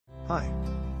Hi.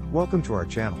 Welcome to our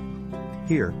channel.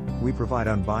 Here, we provide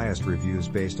unbiased reviews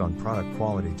based on product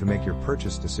quality to make your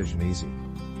purchase decision easy.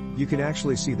 You can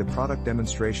actually see the product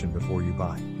demonstration before you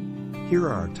buy. Here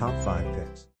are our top 5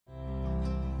 picks.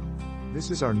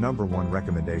 This is our number 1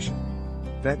 recommendation.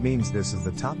 That means this is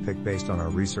the top pick based on our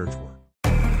research work.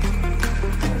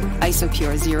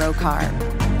 Isopure Zero Carb.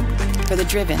 For the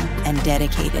driven and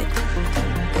dedicated.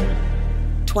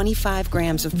 25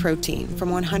 grams of protein from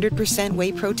 100%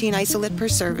 whey protein isolate per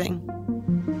serving.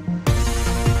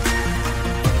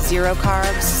 Zero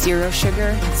carbs, zero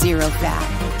sugar, zero fat.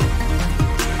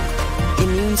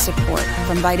 Immune support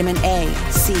from vitamin A,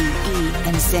 C, E,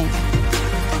 and zinc.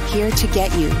 Here to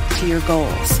get you to your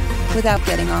goals without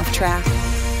getting off track.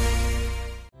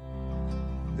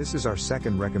 This is our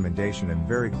second recommendation and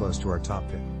very close to our top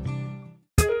pick.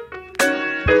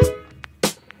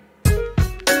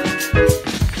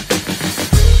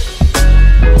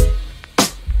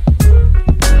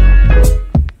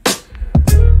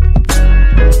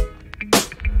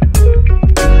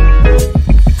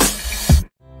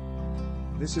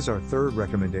 This is our third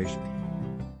recommendation.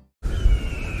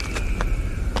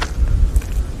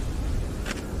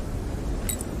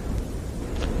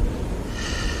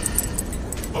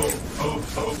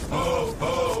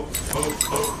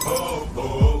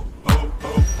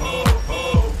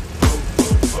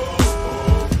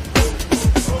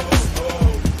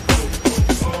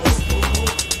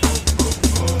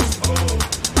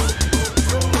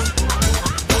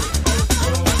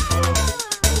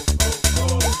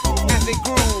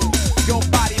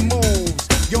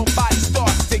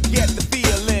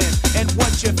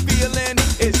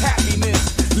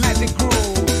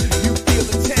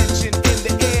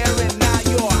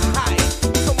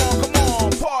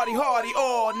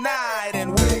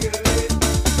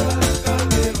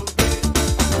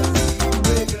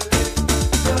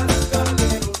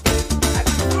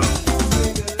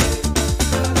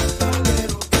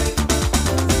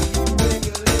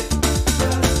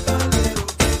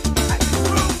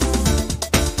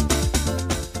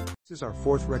 This is our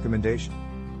fourth recommendation.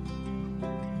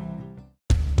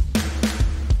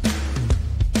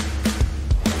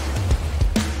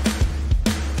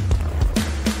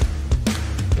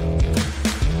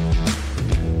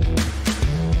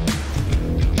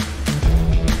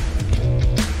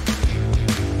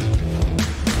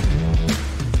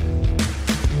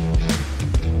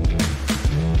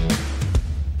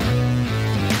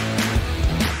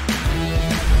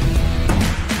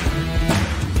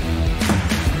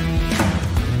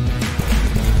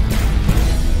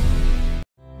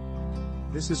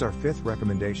 This is our fifth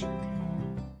recommendation.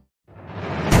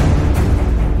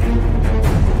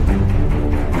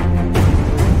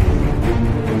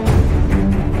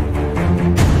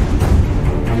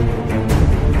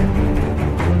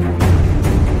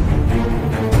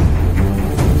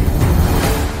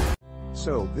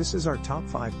 So, this is our top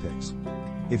 5 picks.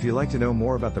 If you'd like to know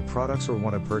more about the products or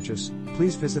want to purchase,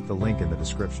 please visit the link in the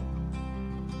description.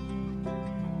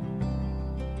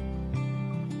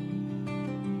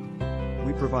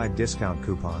 We provide discount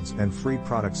coupons and free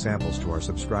product samples to our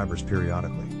subscribers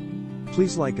periodically.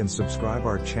 Please like and subscribe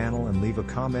our channel and leave a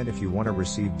comment if you want to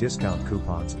receive discount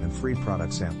coupons and free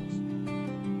product samples.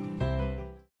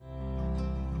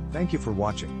 Thank you for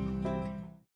watching.